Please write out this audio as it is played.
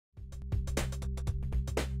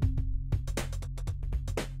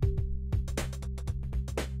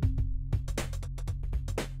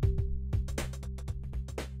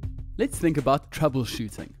Let's think about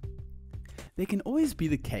troubleshooting. There can always be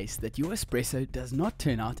the case that your espresso does not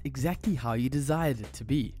turn out exactly how you desired it to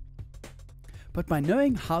be. But by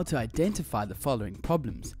knowing how to identify the following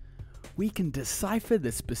problems, we can decipher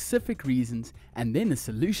the specific reasons and then the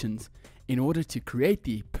solutions in order to create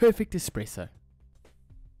the perfect espresso.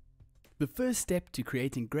 The first step to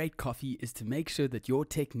creating great coffee is to make sure that your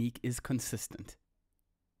technique is consistent.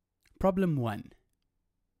 Problem 1.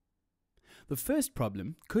 The first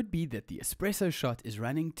problem could be that the espresso shot is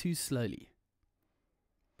running too slowly.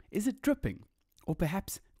 Is it dripping or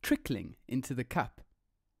perhaps trickling into the cup?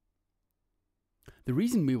 The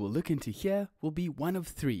reason we will look into here will be one of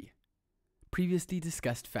three previously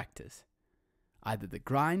discussed factors: either the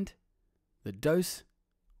grind, the dose,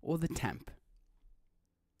 or the tamp.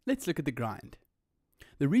 Let's look at the grind.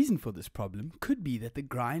 The reason for this problem could be that the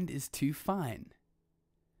grind is too fine.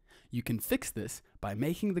 You can fix this by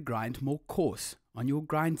making the grind more coarse on your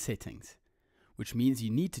grind settings, which means you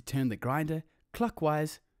need to turn the grinder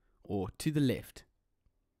clockwise or to the left.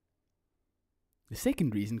 The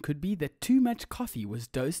second reason could be that too much coffee was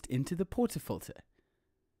dosed into the portafilter.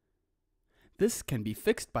 This can be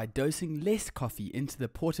fixed by dosing less coffee into the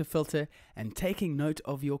portafilter and taking note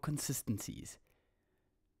of your consistencies.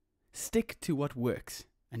 Stick to what works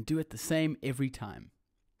and do it the same every time.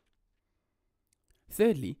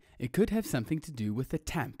 Thirdly, it could have something to do with the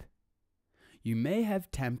tamp. You may have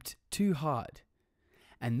tamped too hard,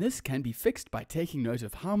 and this can be fixed by taking note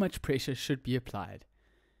of how much pressure should be applied.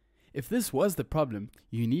 If this was the problem,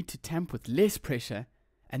 you need to tamp with less pressure,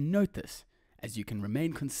 and note this, as you can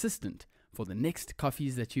remain consistent for the next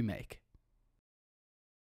coffees that you make.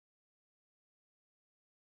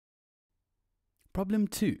 Problem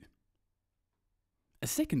 2. A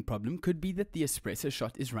second problem could be that the espresso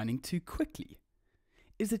shot is running too quickly.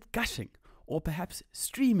 Is it gushing or perhaps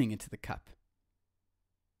streaming into the cup?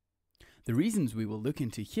 The reasons we will look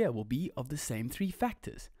into here will be of the same three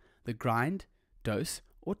factors: the grind, dose,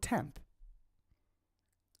 or tamp.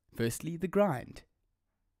 Firstly, the grind.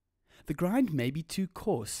 The grind may be too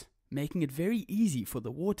coarse, making it very easy for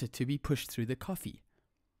the water to be pushed through the coffee.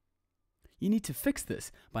 You need to fix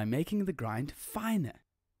this by making the grind finer,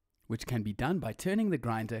 which can be done by turning the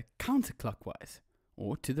grinder counterclockwise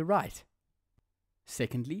or to the right.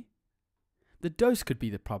 Secondly, the dose could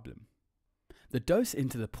be the problem. The dose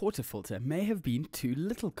into the portafilter may have been too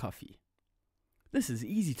little coffee. This is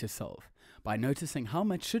easy to solve by noticing how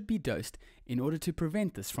much should be dosed in order to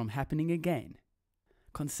prevent this from happening again.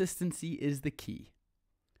 Consistency is the key.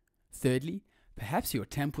 Thirdly, perhaps your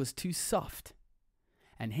tamp was too soft,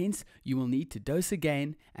 and hence you will need to dose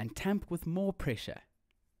again and tamp with more pressure.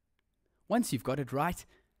 Once you've got it right,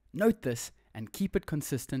 note this and keep it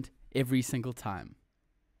consistent every single time.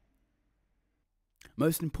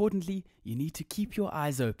 Most importantly, you need to keep your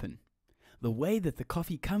eyes open. The way that the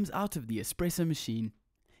coffee comes out of the espresso machine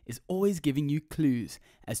is always giving you clues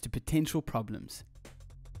as to potential problems.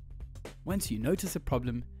 Once you notice a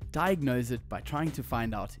problem, diagnose it by trying to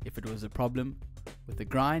find out if it was a problem with the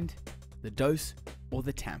grind, the dose, or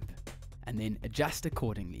the tamp, and then adjust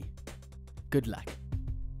accordingly. Good luck.